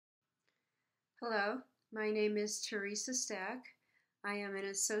Hello, my name is Theresa Stack. I am an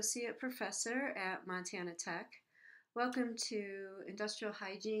associate professor at Montana Tech. Welcome to Industrial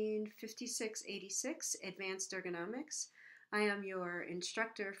Hygiene 5686 Advanced Ergonomics. I am your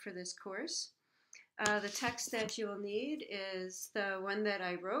instructor for this course. The text that you will need is the one that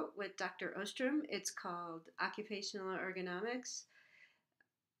I wrote with Dr. Ostrom. It's called Occupational Ergonomics,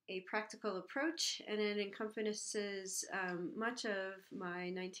 a Practical Approach, and it encompasses much of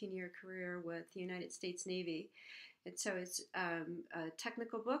my 19-year career with the United States Navy. And so it's a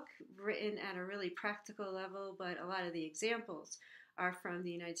technical book written at a really practical level, but a lot of the examples are from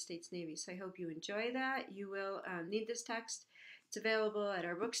the United States Navy. So I hope you enjoy that. You will need this text. It's available at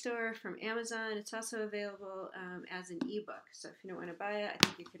our bookstore from Amazon. It's also available as an ebook. So if you don't want to buy it, I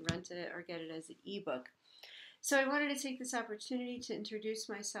think you can rent it or get it as an ebook. So I wanted to take this opportunity to introduce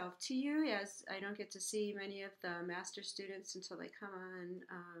myself to you, as I don't get to see many of the master students until they come on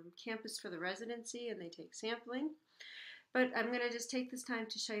campus for the residency and they take sampling. But I'm going to just take this time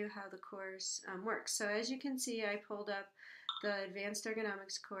to show you how the course works. So as you can see, I pulled up the Advanced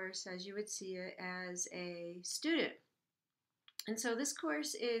Ergonomics course as you would see it as a student. And so this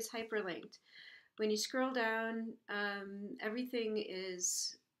course is hyperlinked. When you scroll down, everything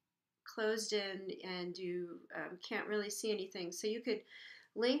is closed in and you can't really see anything. So you could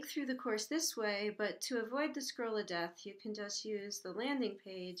link through the course this way, but to avoid the scroll of death, you can just use the landing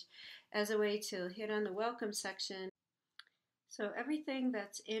page as a way to hit on the welcome section. So everything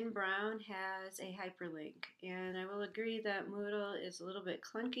that's in brown has a hyperlink, and I will agree that Moodle is a little bit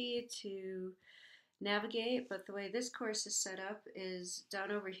clunky to navigate, but the way this course is set up is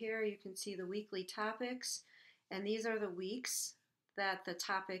down over here you can see the weekly topics, and these are the weeks that the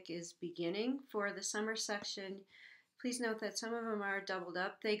topic is beginning. For the summer section, please note that some of them are doubled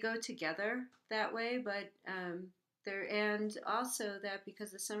up. They go together that way, but and also that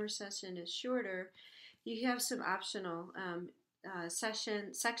because the summer session is shorter, you have some optional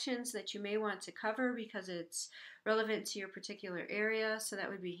sections that you may want to cover because it's relevant to your particular area. So that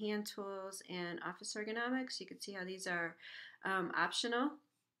would be hand tools and office ergonomics. You can see how these are optional.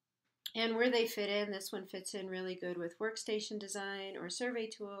 And where they fit in, this one fits in really good with workstation design or survey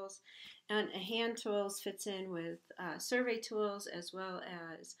tools, and hand tools fits in with survey tools as well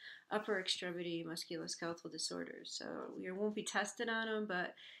as upper extremity musculoskeletal disorders. So you won't be tested on them,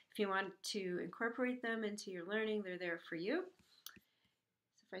 but if you want to incorporate them into your learning, they're there for you.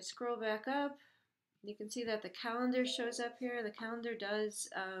 So if I scroll back up, you can see that the calendar shows up here. The calendar does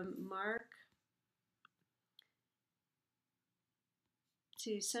mark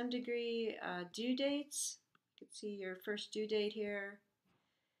to some degree due dates. You can see your first due date here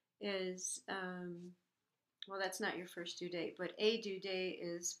is, well, that's not your first due date, but a due date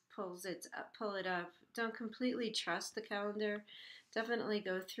is pull it up. Don't completely trust the calendar. Definitely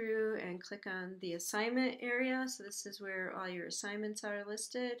go through and click on the assignment area. So this is where all your assignments are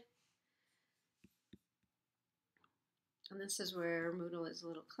listed. And this is where Moodle is a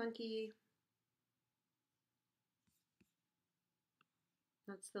little clunky.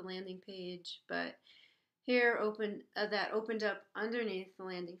 That's the landing page, but here that opened up underneath the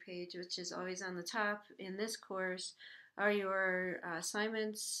landing page, which is always on the top in this course, are your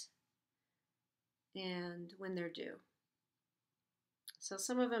assignments and when they're due. So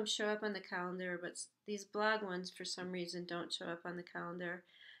some of them show up on the calendar, but these blog ones for some reason don't show up on the calendar.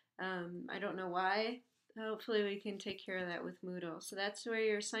 I don't know why. Hopefully we can take care of that with Moodle. So that's where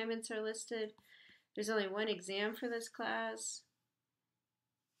your assignments are listed. There's only one exam for this class.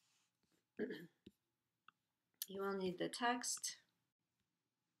 You will need the text.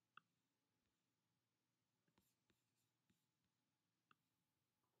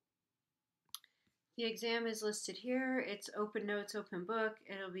 The exam is listed here. It's open notes, open book.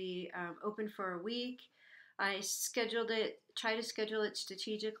 It'll be open for a week. I try to schedule it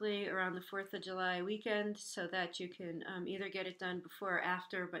strategically around the 4th of July weekend so that you can either get it done before or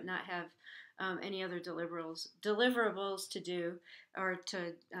after, but not have any other deliverables to do, or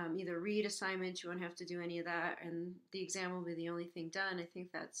to either read assignments. You won't have to do any of that, and the exam will be the only thing done. I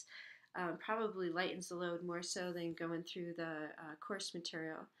think that's probably lightens the load more so than going through the course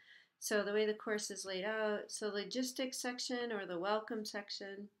material. So the way the course is laid out, so logistics section or the welcome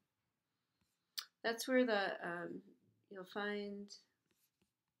section, that's where you'll find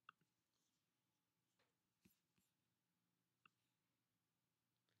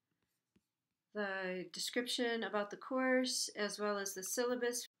the description about the course as well as the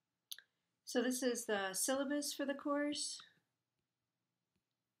syllabus. So this is the syllabus for the course.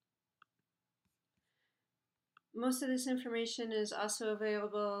 Most of this information is also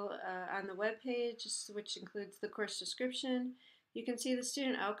available on the web page, which includes the course description. You can see the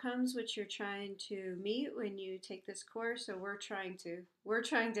student outcomes which you're trying to meet when you take this course, or we're trying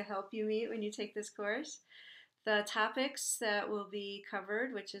to help you meet when you take this course. The topics that will be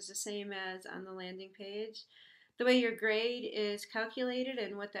covered, which is the same as on the landing page. The way your grade is calculated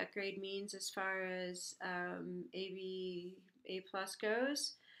and what that grade means as far as A plus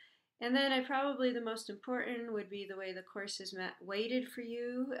goes. And then probably the most important would be the way the course is weighted for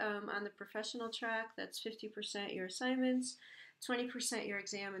you on the professional track. That's 50% your assignments, 20% your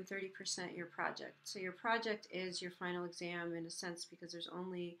exam, and 30% your project. So your project is your final exam in a sense because there's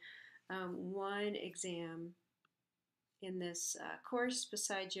only one exam in this course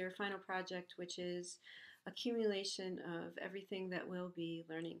besides your final project, which is accumulation of everything that we'll be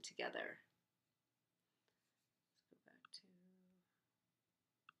learning together.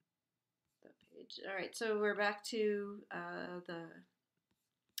 All right, so we're back to the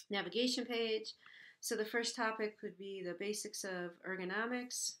navigation page. So the first topic would be the basics of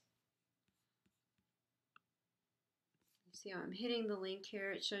ergonomics. You see how I'm hitting the link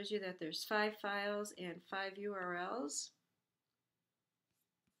here. It shows you that there's 5 files and 5 URLs.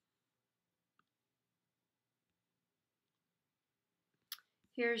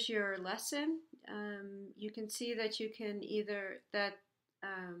 Here's your lesson. You can see that you can either,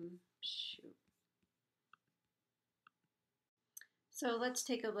 So let's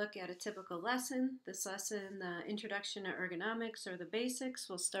take a look at a typical lesson. This lesson, the Introduction to Ergonomics, or the basics,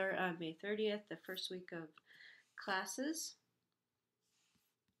 will start on May 30th, the first week of classes.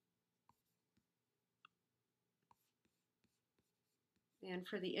 And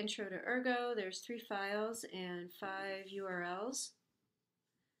for the Intro to Ergo, there's 3 files and 5 URLs.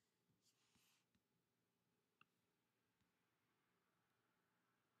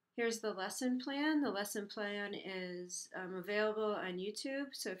 Here's the lesson plan. The lesson plan is available on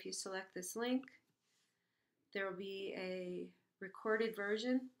YouTube. So if you select this link, there will be a recorded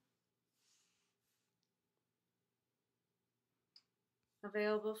version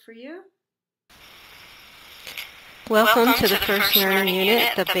available for you. Welcome to the first learning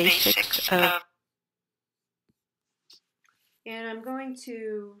unit, the basics of... And I'm going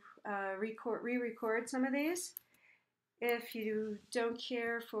to re-record some of these. If you don't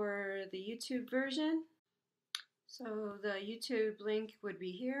care for the YouTube version, so the YouTube link would be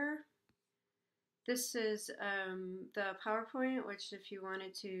here. This is the PowerPoint, which if you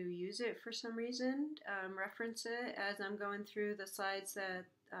wanted to use it for some reason, reference it as I'm going through the slides that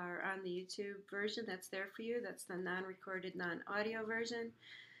are on the YouTube version. That's there for you. That's the non-recorded, non-audio version.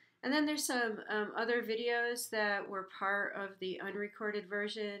 And then there's some other videos that were part of the unrecorded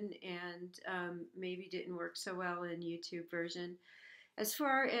version and maybe didn't work so well in YouTube version. As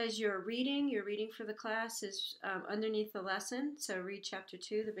far as your reading for the class is underneath the lesson. So read Chapter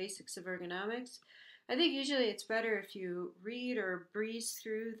 2, The Basics of Ergonomics. I think usually it's better if you read or breeze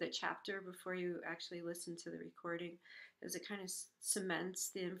through the chapter before you actually listen to the recording, as it kind of cements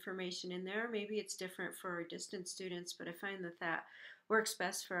the information in there. Maybe it's different for our distance students, but I find that that works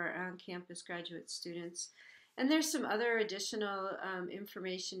best for our on-campus graduate students. And there's some other additional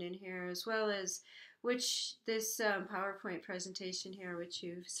information in here, as well as this PowerPoint presentation here, which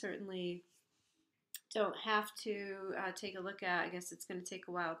you certainly don't have to take a look at. I guess it's going to take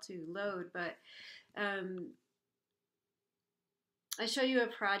a while to load, but I show you a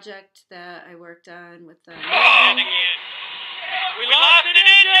project that I worked on with the... We lost an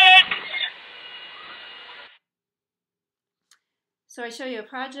engine! So I show you a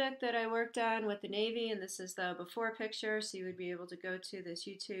project that I worked on with the Navy, and this is the before picture, so you would be able to go to this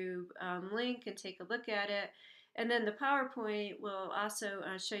YouTube link and take a look at it. And then the PowerPoint will also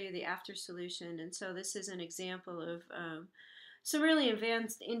show you the after solution. And so this is an example of some really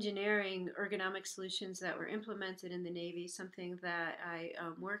advanced engineering ergonomic solutions that were implemented in the Navy, something that I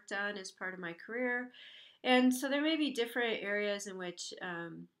worked on as part of my career. And so there may be different areas in which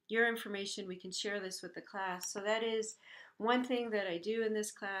your information, we can share this with the class. So that is one thing that I do in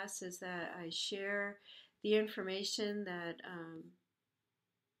this class, is that I share the information that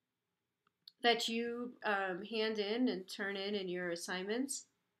that you hand in and turn in your assignments.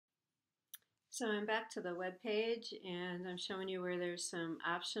 So I'm back to the web page, and I'm showing you where there's some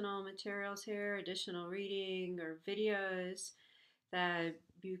optional materials here, additional reading or videos that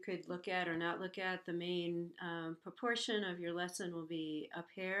you could look at or not look at. The main proportion of your lesson will be up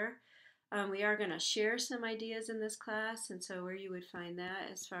here. We are going to share some ideas in this class, and so where you would find that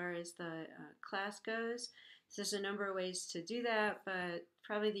as far as the class goes. So there's a number of ways to do that, but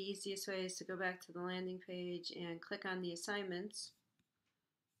probably the easiest way is to go back to the landing page and click on the assignments.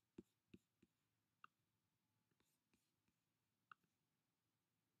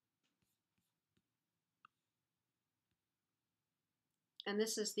 And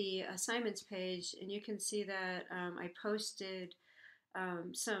this is the assignments page, and you can see that I posted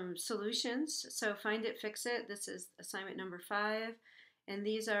some solutions. So find it, fix it. This is assignment number 5. And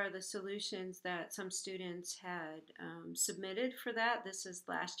these are the solutions that some students had submitted for that. This is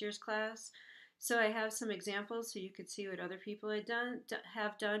last year's class. So I have some examples so you could see what other people have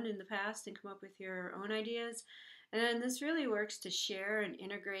done in the past and come up with your own ideas. And then this really works to share and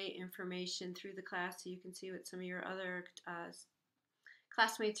integrate information through the class so you can see what some of your other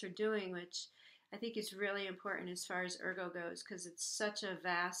classmates are doing, which I think is really important as far as ergo goes, because it's such a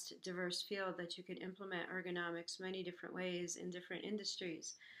vast, diverse field that you can implement ergonomics many different ways in different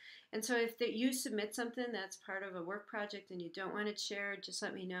industries. And so if you submit something that's part of a work project and you don't want it shared, just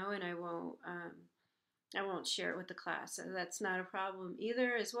let me know, and I won't share it with the class. So that's not a problem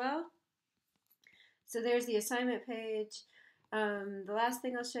either as well. So there's the assignment page. The last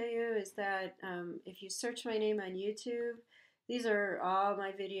thing I'll show you is that if you search my name on YouTube, these are all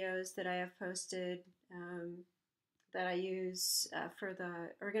my videos that I have posted that I use for the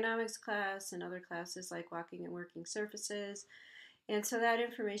ergonomics class and other classes like walking and working surfaces. And so that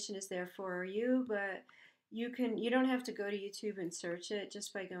information is there for you, but you don't have to go to YouTube and search it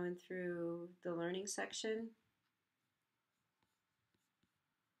just by going through the learning section.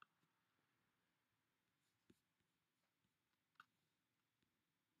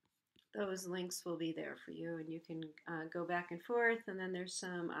 Those links will be there for you, and you can go back and forth. And then there's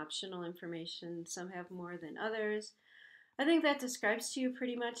some optional information. Some have more than others. I think that describes to you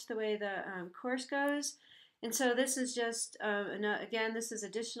pretty much the way the course goes. And so this is just, again, this is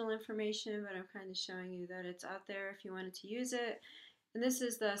additional information, but I'm kind of showing you that it's out there if you wanted to use it. And this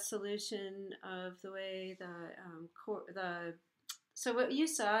is the solution of the way so what you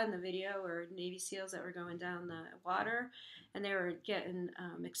saw in the video were Navy SEALs that were going down the water, and they were getting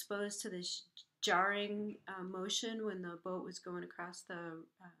exposed to this jarring motion when the boat was going across the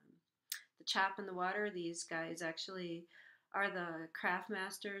chop in the water. These guys actually are the craft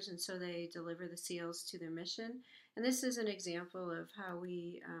masters, and so they deliver the SEALs to their mission. And this is an example of how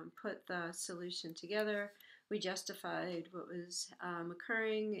we put the solution together. We justified what was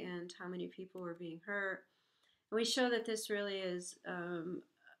occurring and how many people were being hurt. And we show that this really is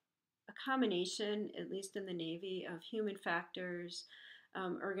a combination, at least in the Navy, of human factors,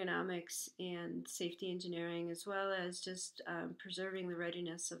 ergonomics, and safety engineering, as well as just preserving the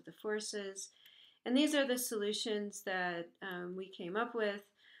readiness of the forces. And these are the solutions that we came up with,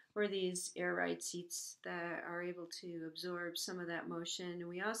 were these air ride seats that are able to absorb some of that motion. And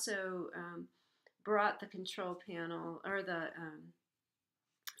we also brought the control panel, or the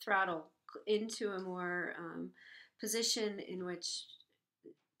throttle, into a more position in which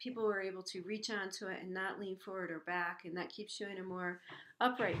people were able to reach onto it and not lean forward or back, and that keeps you in a more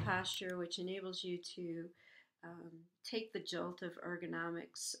upright posture, which enables you to take the jolt of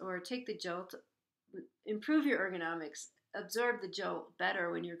ergonomics, or take the jolt, improve your ergonomics, absorb the jolt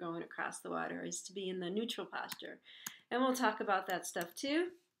better when you're going across the water, is to be in the neutral posture. And we'll talk about that stuff too.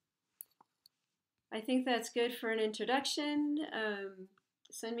 I think that's good for an introduction.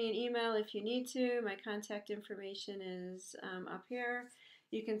 Send me an email if you need to. My contact information is up here.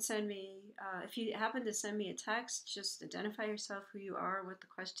 You can send me, if you happen to send me a text, just identify yourself, who you are, what the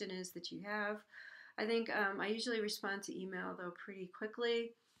question is that you have. I think I usually respond to email, though, pretty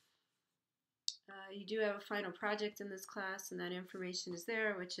quickly. You do have a final project in this class, and that information is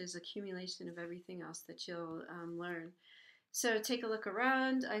there, which is accumulation of everything else that you'll learn. So take a look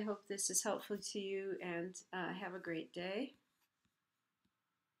around. I hope this is helpful to you, and have a great day.